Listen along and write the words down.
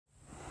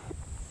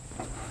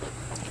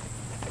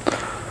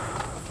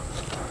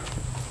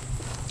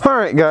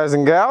Alright guys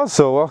and gals,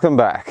 so welcome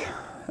back.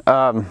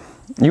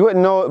 You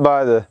wouldn't know it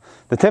by the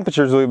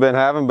temperatures we've been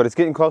having, but it's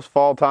getting close to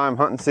fall time.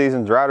 Hunting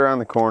season's right around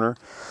the corner.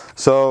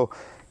 So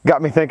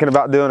got me thinking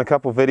about doing a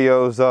couple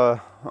videos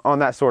on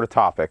that sort of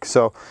topic.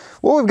 So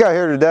what we've got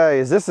here today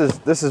is this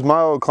is my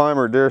old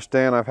climber deer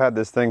stand. I've had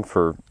this thing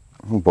for,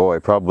 oh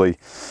boy, probably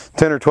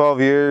 10 or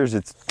 12 years.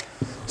 It's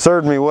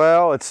served me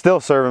well. It's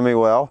still serving me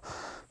well.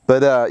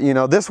 But you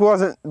know, this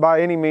wasn't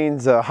by any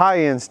means a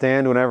high-end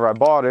stand whenever I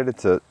bought it.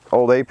 It's an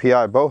old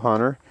API bow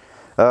hunter,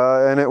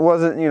 and it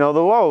wasn't, you know,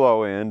 the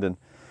low end. And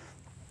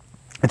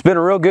it's been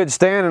a real good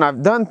stand, and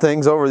I've done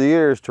things over the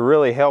years to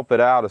really help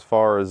it out as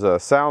far as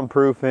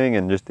soundproofing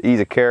and just ease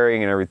of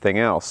carrying and everything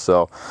else.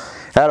 So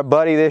I had a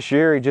buddy this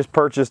year. He just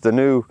purchased a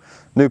new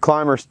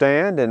climber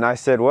stand, and I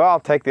said, well, I'll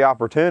take the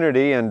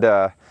opportunity and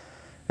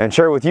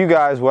share with you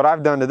guys what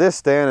I've done to this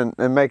stand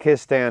and make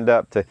his stand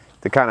up to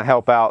kind of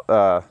help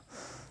out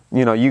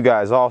you know, you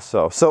guys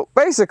also. So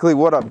basically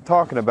what I'm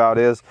talking about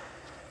is,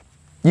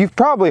 you've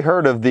probably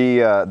heard of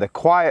the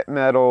quiet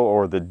metal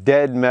or the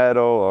dead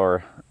metal,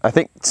 or I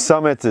think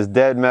Summit's is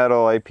dead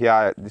metal,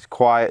 API is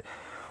quiet.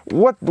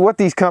 What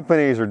these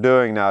companies are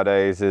doing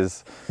nowadays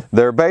is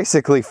they're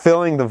basically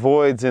filling the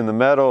voids in the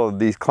metal of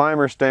these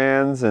climber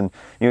stands, and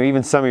you know,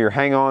 even some of your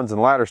hang-ons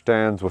and ladder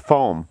stands, with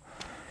foam.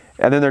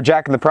 And then they're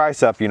jacking the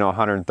price up, you know,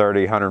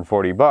 130,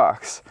 140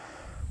 bucks.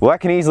 Well, that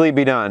can easily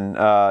be done,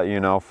 you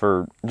know,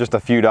 for just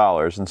a few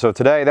dollars. And so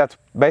today, that's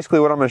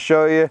basically what I'm going to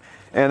show you.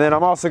 And then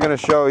I'm also going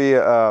to show you,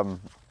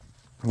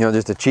 you know,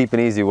 just a cheap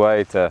and easy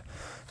way to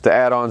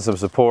add on some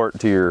support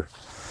to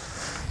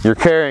your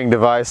carrying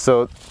device,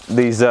 so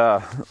these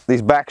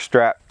back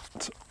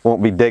straps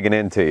won't be digging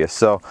into you.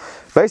 So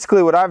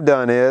basically, what I've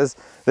done is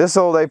this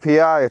old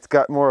API. It's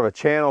got more of a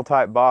channel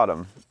type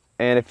bottom,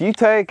 and if you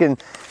take and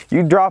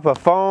you drop a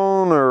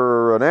phone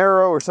or an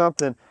arrow or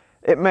something,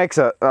 it makes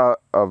a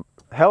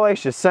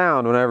hellacious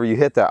sound whenever you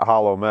hit that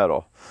hollow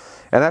metal.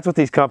 And that's what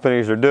these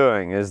companies are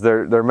doing, is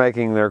they're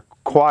making their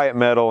quiet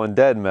metal and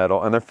dead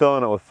metal, and they're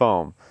filling it with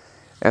foam.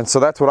 And so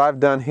that's what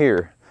I've done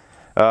here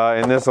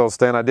in this old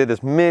stand. I did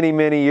this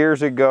many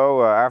years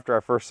ago, after I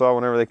first saw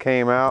whenever they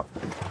came out.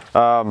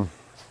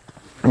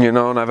 You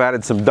know, and I've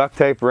added some duct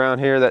tape around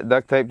here. That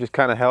duct tape just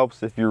kind of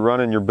helps if you're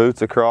running your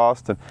boots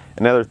across and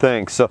other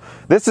things. So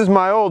this is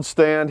my old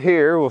stand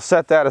here. We'll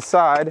set that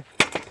aside.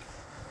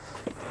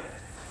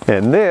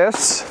 And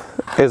this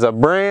is a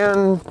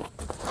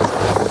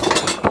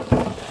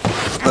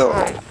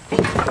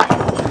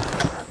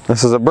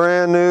this is a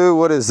brand new,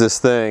 what is this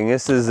thing?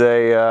 This is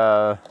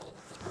a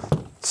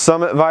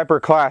Summit Viper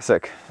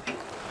Classic.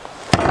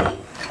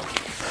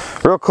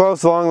 Real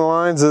close along the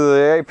lines of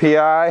the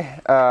API,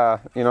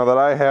 you know, that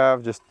I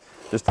have, just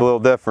a little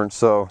different.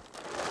 So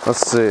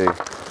let's see.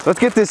 Let's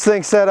get this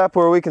thing set up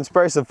where we can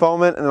spray some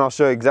foam in, and I'll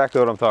show you exactly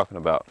what I'm talking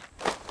about.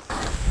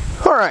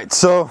 Alright,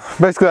 so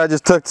basically I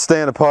just took the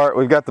stand apart.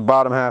 We've got the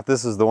bottom half.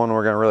 This is the one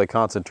we're going to really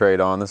concentrate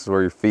on. This is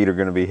where your feet are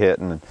going to be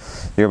hitting, and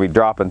you're going to be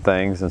dropping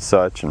things and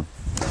such. And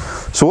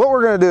so what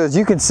we're going to do is,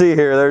 you can see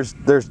here,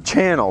 there's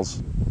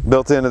channels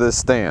built into this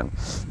stand.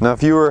 Now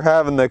if you were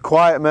having the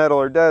quiet metal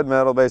or dead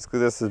metal, basically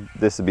this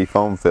would be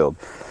foam filled.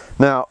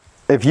 Now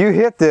if you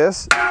hit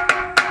this,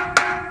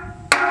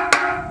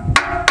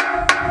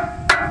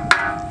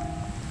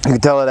 you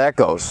can tell it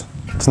echoes.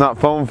 It's not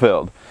foam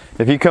filled.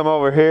 If you come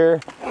over here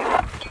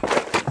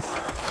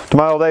to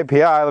my old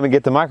API, let me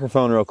get the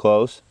microphone real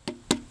close.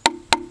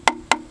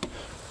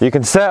 You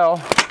can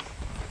tell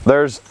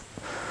there's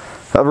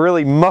a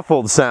really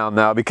muffled sound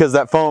now because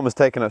that foam is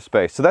taking up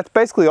space. So that's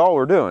basically all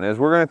we're doing, is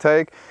we're going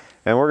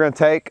to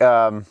take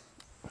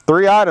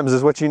 3 items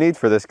is what you need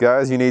for this,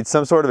 guys. You need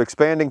some sort of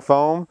expanding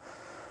foam.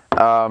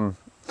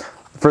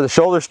 For the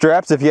shoulder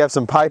straps, if you have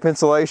some pipe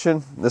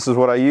insulation, this is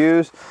what I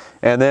use.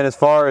 And then as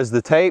far as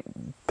the tape,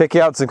 pick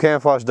out some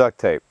camouflage duct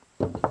tape.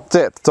 That's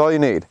it. That's all you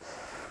need.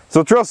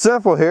 So it's real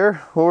simple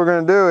here. What we're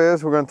going to do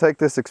is we're going to take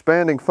this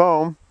expanding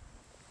foam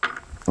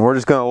and we're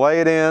just going to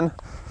lay it in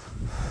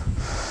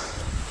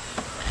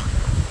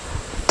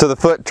to the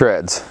foot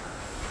treads.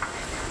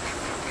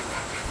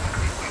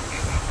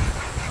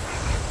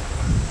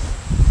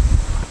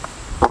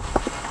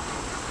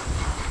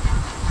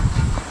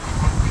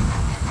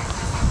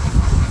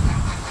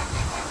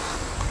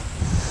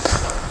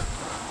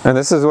 And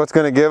this is what's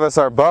going to give us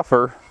our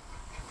buffer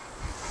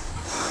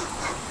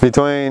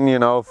between, you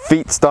know,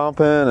 feet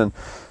stomping and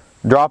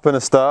dropping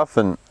of stuff,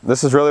 and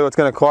this is really what's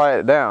going to quiet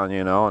it down,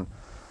 you know. And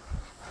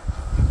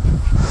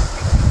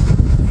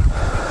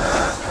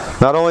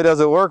not only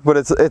does it work, but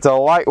it's a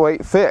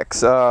lightweight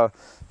fix. You know,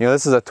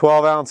 this is a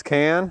 12-ounce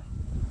can,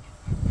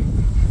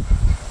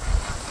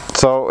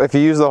 so if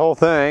you use the whole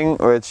thing,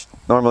 which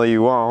normally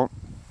you won't,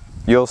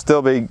 you'll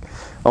still be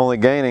only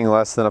gaining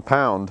less than a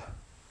pound.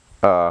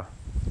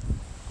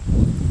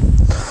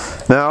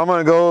 Now I'm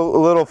going to go a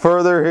little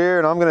further here,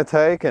 and I'm going to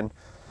take, and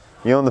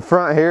you know, in the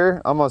front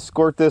here, I'm going to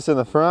squirt this in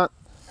the front.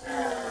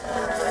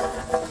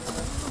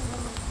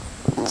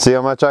 See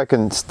how much I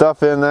can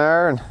stuff in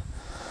there and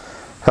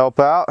help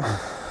out.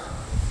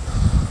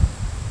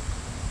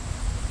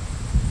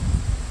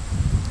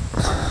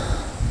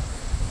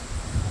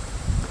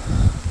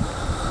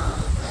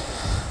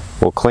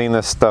 We'll clean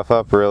this stuff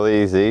up real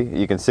easy.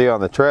 You can see on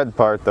the tread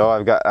part though,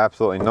 I've got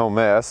absolutely no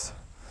mess.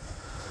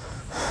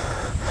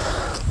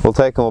 We'll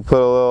take and we'll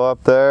put a little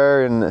up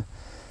there and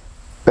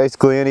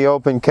basically any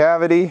open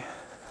cavity.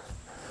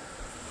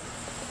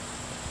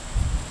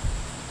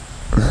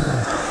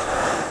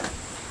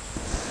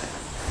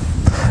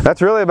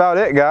 That's really about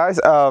it, guys.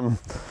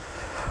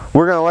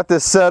 We're gonna let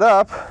this set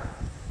up.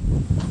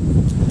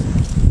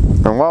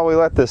 And while we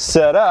let this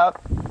set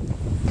up,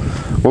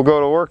 we'll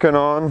go to working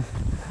on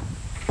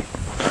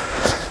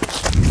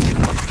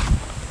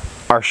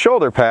our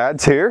shoulder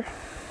pads here.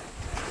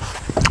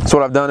 So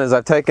what I've done is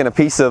I've taken a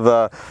piece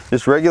of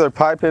just regular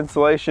pipe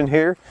insulation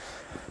here,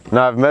 and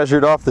I've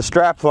measured off the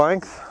strap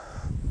length,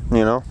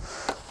 you know,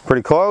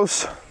 pretty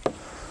close.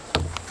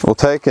 We'll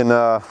take and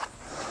we'll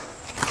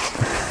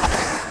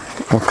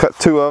cut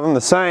 2 of them the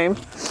same.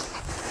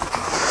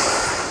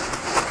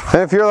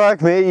 And if you're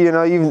like me, you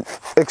know, you've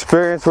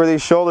experienced where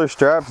these shoulder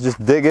straps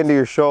just dig into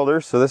your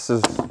shoulders. So this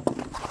is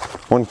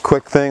one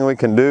quick thing we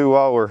can do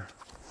while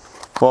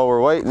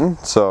we're waiting.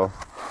 So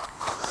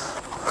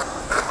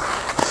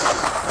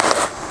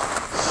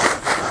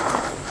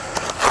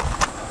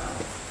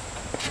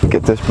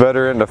get this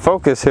better into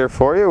focus here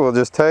for you. We'll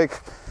just take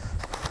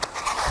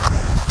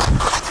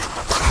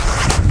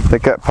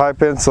that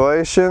pipe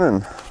insulation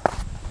and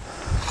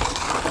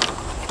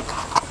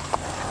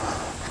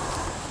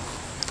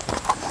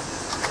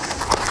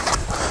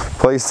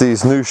place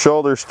these new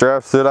shoulder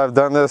straps. That I've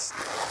done this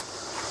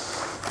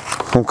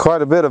on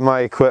quite a bit of my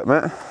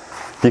equipment.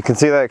 You can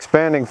see that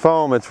expanding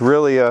foam. It's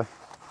really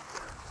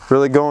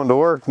going to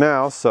work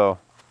now. So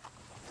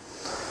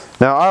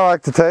now I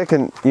like to take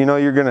and, you know,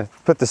 you're gonna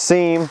put the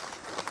seam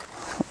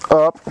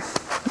up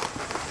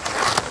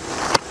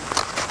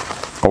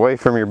away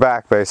from your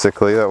back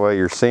basically. That way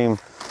your seam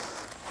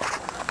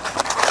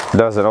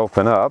doesn't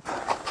open up.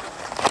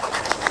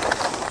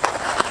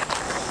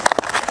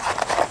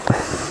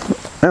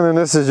 And then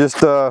this is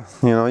just,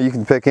 you know, you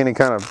can pick any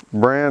kind of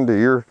brand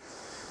to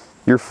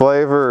your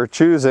flavor or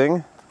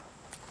choosing.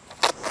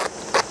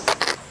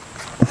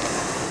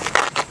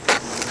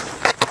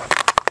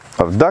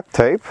 Of duct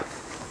tape.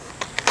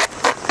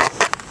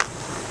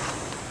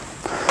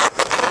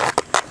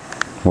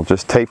 We'll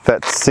just tape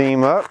that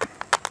seam up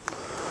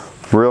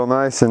real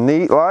nice and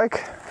neat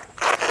like.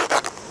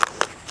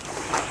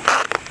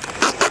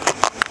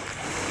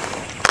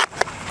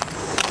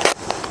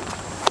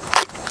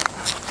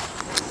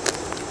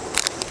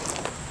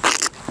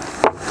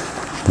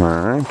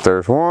 Alright,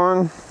 there's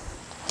one.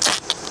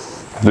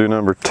 Do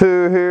number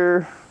 2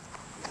 here.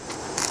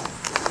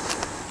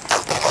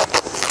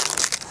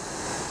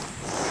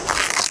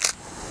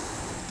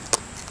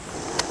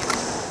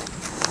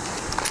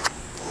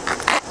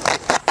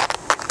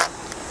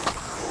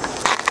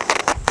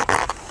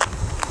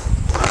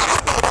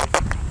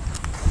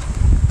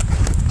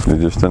 Do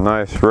just a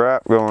nice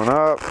wrap going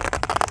up.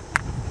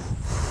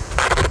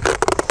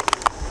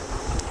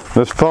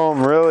 This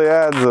foam really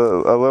adds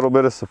a little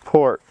bit of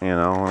support, you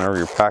know, whenever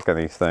you're packing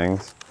these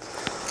things.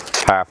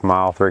 Half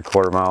mile,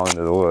 3/4 mile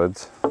into the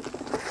woods.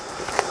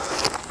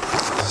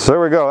 So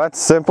there we go, that's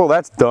simple,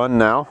 that's done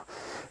now.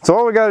 So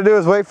all we gotta do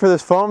is wait for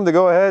this foam to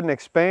go ahead and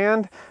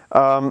expand.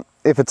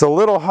 If it's a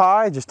little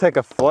high, just take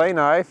a fillet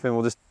knife and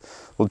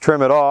we'll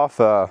trim it off.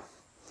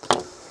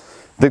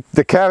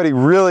 The cavity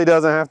really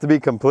doesn't have to be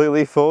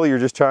completely full, you're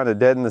just trying to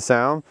deaden the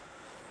sound.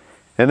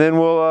 And then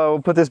we'll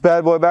put this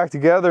bad boy back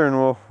together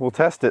and we'll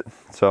test it.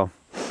 So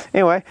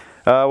anyway,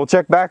 we'll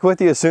check back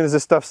with you as soon as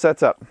this stuff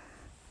sets up.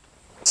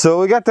 So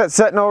we got that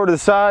setting over to the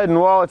side, and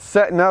while it's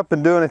setting up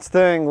and doing its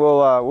thing,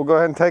 we'll go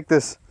ahead and take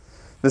this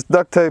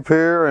duct tape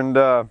here, and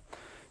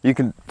you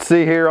can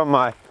see here on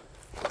my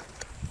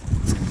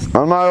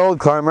old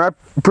climber, I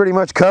pretty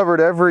much covered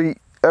every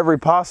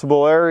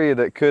possible area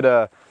that could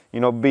you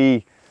know,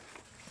 be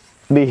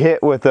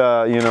hit with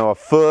you know, a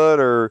foot,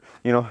 or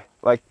you know,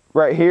 like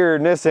right here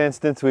in this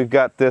instance we've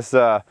got this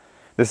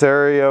this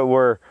area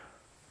where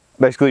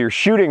basically your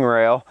shooting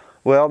rail.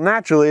 Well,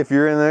 naturally if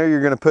you're in there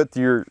you're going to put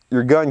your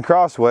gun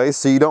crossways,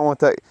 so you don't want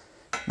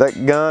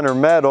that gun or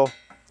metal,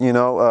 you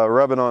know,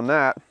 rubbing on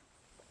that.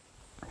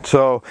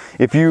 So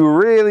if you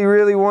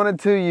really wanted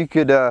to, you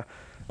could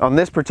on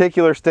this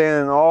particular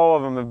stand, and all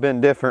of them have been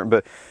different,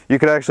 but you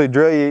could actually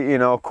drill you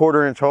know, a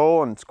 1/4 inch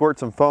hole and squirt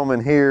some foam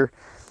in here.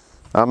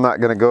 I'm not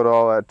going to go to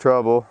all that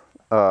trouble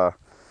for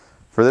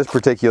this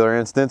particular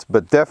instance,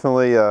 but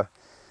definitely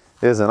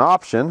is an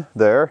option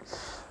there.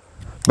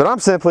 But I'm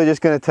simply just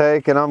going to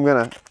take and I'm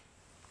going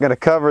to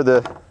cover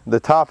the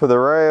top of the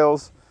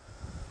rails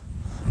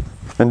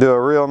and do a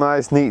real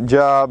nice neat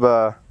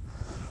job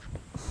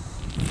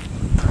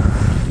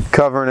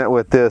covering it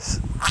with this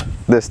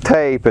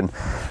tape, and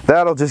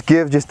that'll just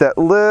give just that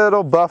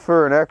little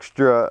buffer and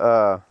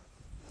extra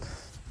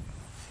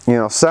you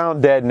know,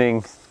 sound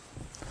deadening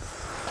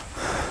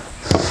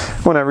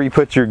whenever you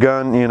put your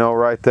gun, you know,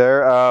 right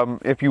there.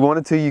 If you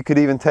wanted to, you could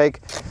even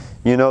take,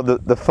 you know,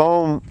 the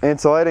foam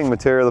insulating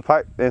material, the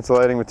pipe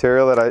insulating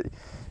material that I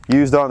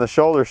used on the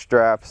shoulder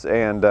straps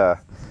and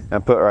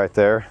put right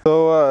there.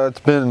 So it's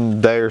been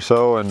a day or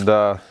so, and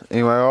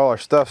anyway, all our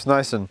stuff's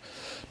nice and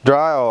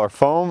dry, all our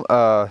foam.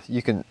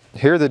 You can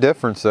hear the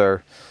difference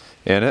there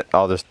in it.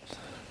 I'm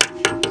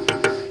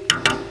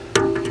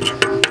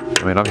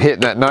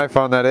hitting that knife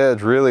on that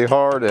edge really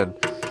hard, and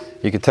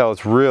you can tell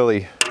it's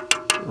really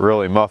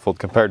muffled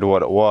compared to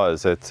what it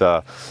was. It's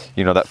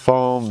you know, that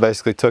foam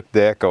basically took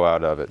the echo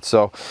out of it.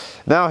 So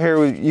now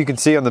here you can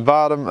see on the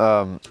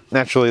bottom,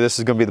 naturally this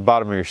is going to be the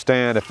bottom of your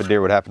stand. If a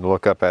deer would happen to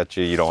look up at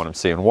you, you don't want them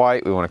seeing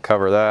white. We want to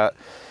cover that.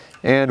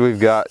 And we've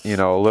got, you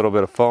know, a little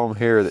bit of foam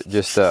here that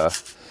just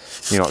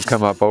you know,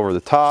 come up over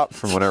the top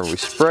from whenever we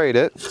sprayed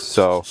it.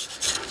 So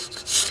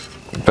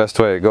the best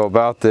way to go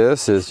about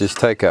this is just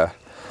take a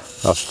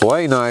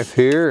fillet knife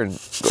here and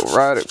go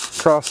right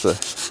across the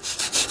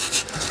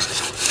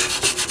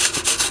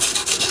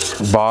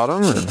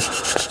bottom, and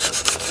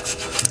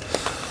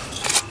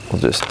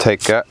we'll just take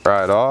that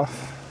right off,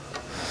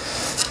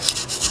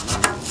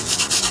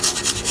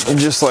 and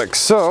just like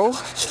so.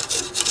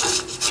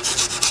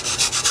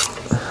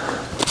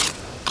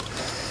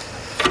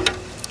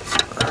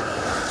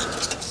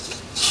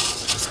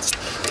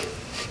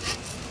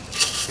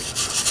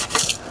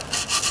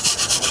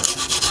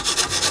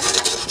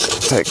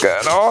 Take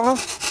that off,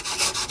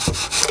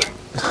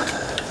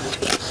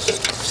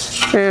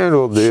 and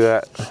we'll do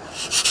that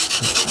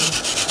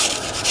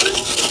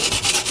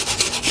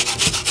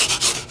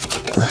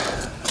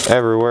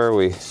everywhere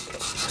we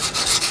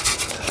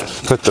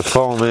put the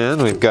foam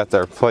in. We've got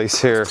our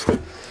place here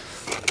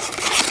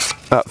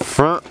up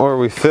front where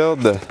we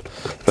filled the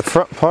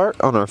front part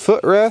on our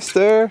footrest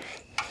there.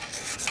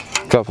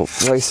 A couple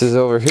places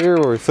over here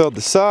where we filled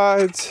the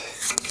sides.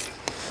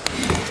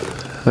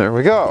 There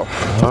we go.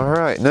 All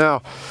right,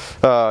 now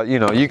you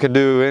know, you can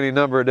do any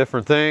number of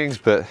different things,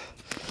 but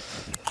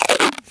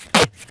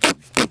the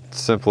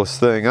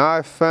simplest thing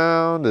I've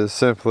found is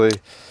simply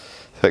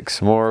take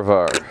some more of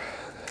our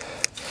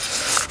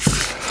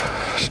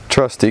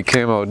trusty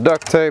camo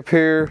duct tape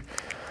here.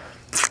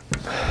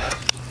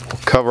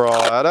 We'll cover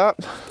all that up.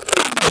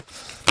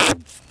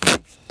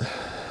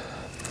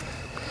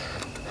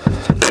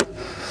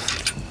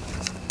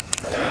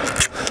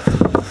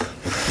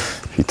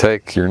 If you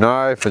take your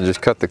knife and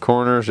just cut the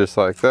corners just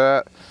like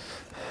that,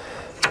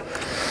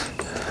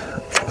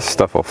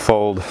 stuff will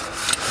fold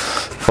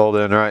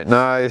in right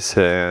nice.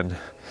 And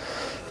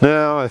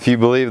now, if you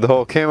believe the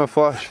whole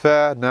camouflage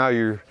fad, now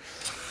your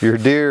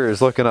deer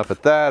is looking up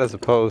at that as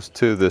opposed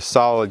to the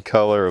solid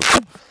color of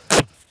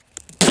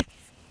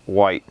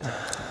white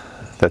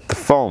that the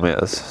foam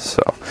is.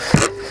 So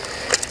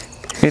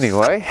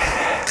anyway,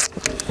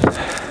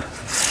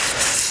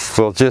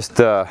 we'll just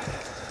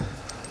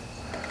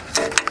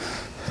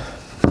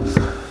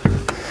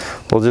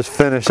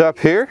finish up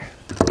here.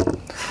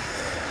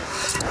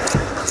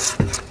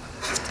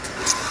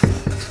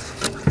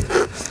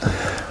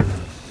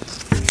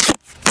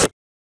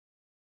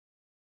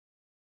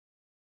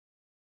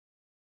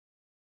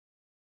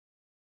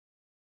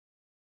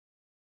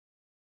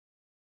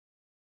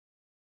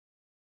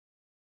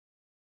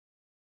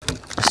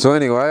 So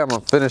anyway, I'm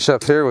gonna finish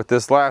up here with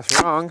this last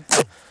rung,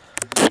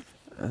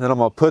 and then I'm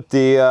gonna put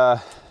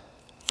the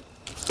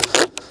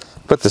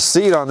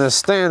seat on this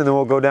stand, and then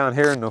we'll go down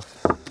here in the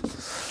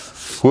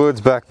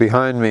woods back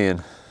behind me,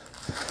 and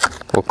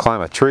we'll climb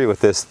a tree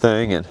with this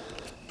thing and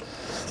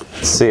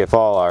see if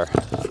all our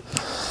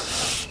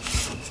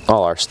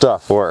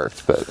stuff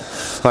worked. But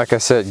like I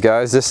said,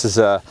 guys, this is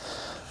a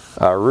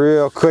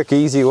real quick,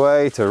 easy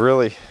way to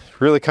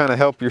really kind of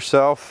help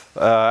yourself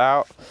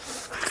out.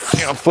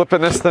 You know,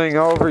 flipping this thing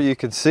over, you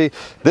can see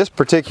this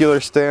particular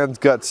stand's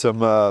got some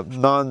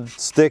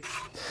non-stick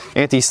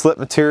anti-slip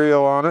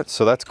material on it,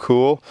 so that's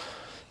cool.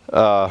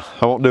 I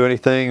won't do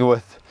anything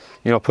with,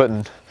 you know,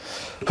 putting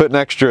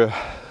extra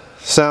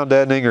sound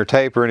deadening or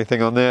tape or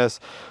anything on this.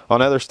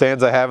 On other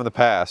stands I have in the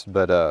past,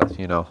 but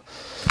you know,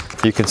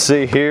 you can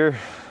see here,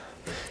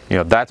 you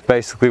know, that's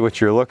basically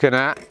what you're looking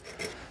at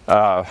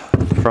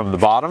from the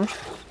bottom.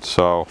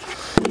 So,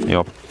 you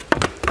know,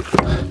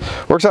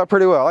 works out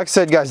pretty well. Like I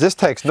said, guys, this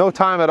takes no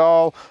time at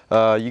all.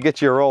 You get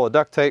you a roll of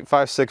duct tape,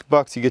 $5,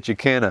 $6. You get you a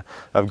can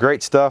of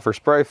great stuff or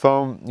spray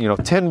foam, you know,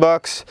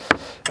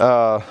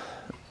 $10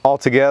 all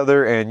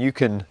together, and you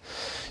can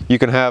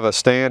have a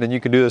stand, and you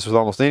can do this with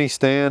almost any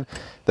stand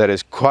that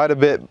is quite a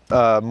bit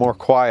more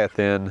quiet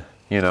than,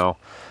 you know,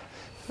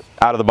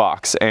 out of the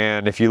box.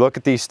 And if you look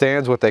at these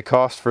stands, what they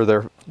cost for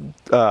their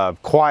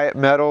quiet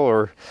metal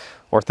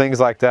or things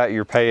like that,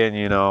 you're paying,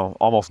 you know,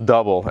 almost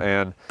double.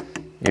 And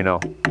you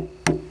know,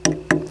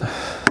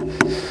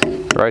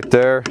 right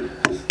there,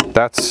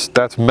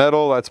 that's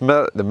metal. That's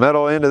the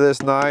metal end of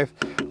this knife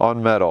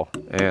on metal,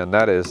 and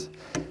that is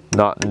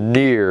not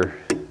near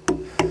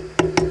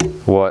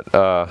what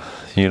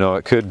you know,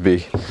 it could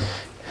be.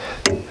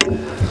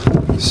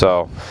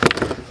 So,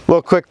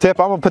 little quick tip.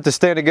 I'm gonna put the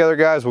stand together,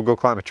 guys. We'll go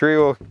climb a tree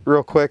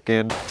real quick.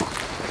 And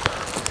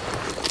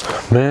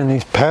man,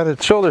 these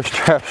padded shoulder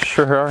straps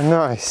sure are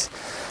nice.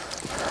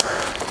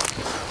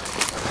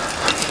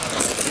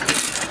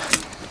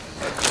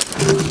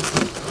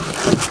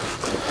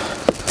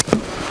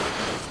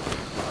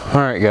 All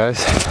right, guys.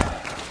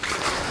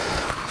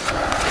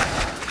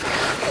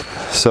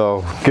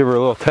 So give her a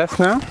little test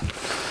now.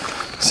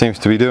 Seems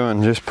to be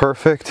doing just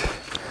perfect.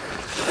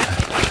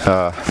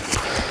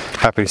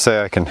 Happy to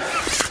say I can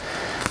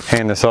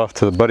hand this off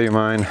to the buddy of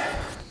mine,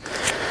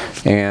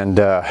 and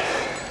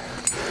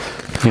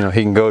you know,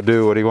 he can go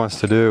do what he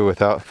wants to do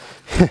without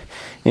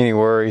any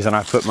worries, and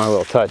I put my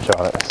little touch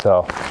on it.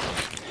 So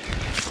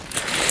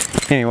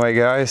anyway,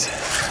 guys,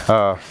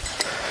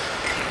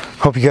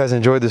 hope you guys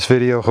enjoyed this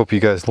video. Hope you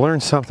guys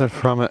learned something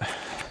from it.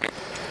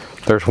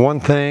 There's one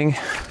thing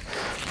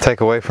to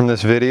take away from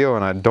this video,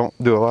 and I don't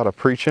do a lot of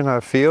preaching, I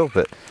feel,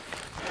 but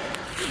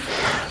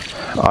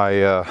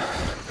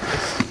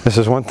this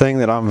is one thing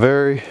that I'm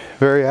very,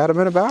 very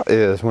adamant about,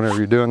 is whenever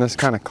you're doing this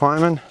kind of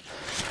climbing,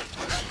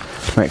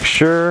 make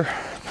sure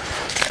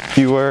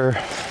you wear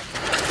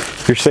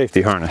your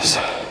safety harness.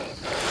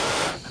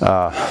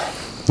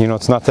 You know,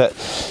 it's not that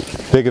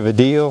big of a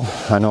deal.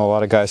 I know a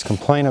lot of guys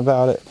complain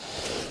about it,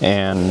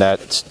 and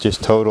that's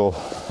just total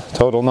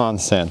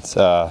nonsense.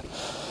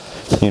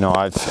 You know,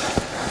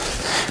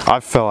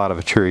 I've fell out of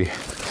a tree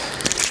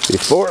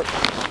before.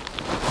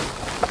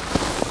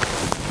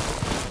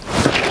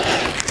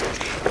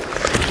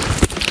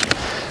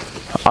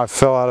 I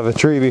fell out of a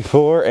tree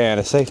before, and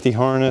a safety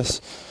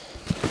harness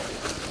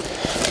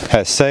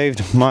has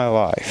saved my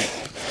life.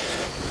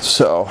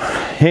 So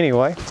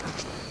anyway,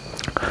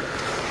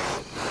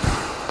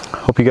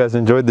 hope you guys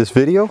enjoyed this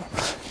video.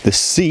 The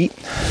seat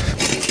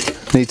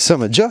needs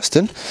some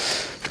adjusting,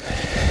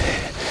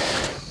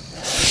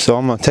 so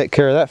I'm gonna take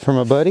care of that for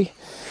my buddy.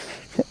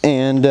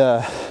 And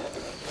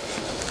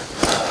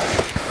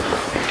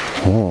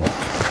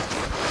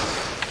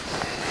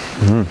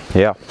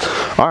yeah,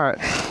 all right,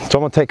 so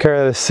I'm gonna take care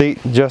of this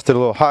seat, adjust it a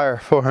little higher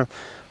for him.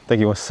 I think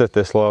he wants to sit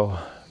this low,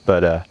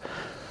 but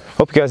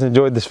hope you guys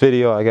enjoyed this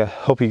video.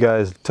 Hope you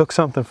guys took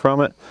something from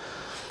it, a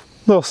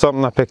little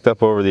something I picked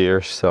up over the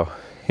years. So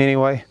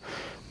anyway,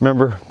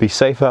 remember, be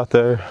safe out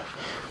there,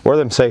 wear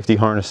them safety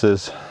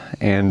harnesses,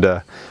 and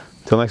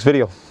till next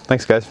video,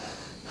 thanks guys.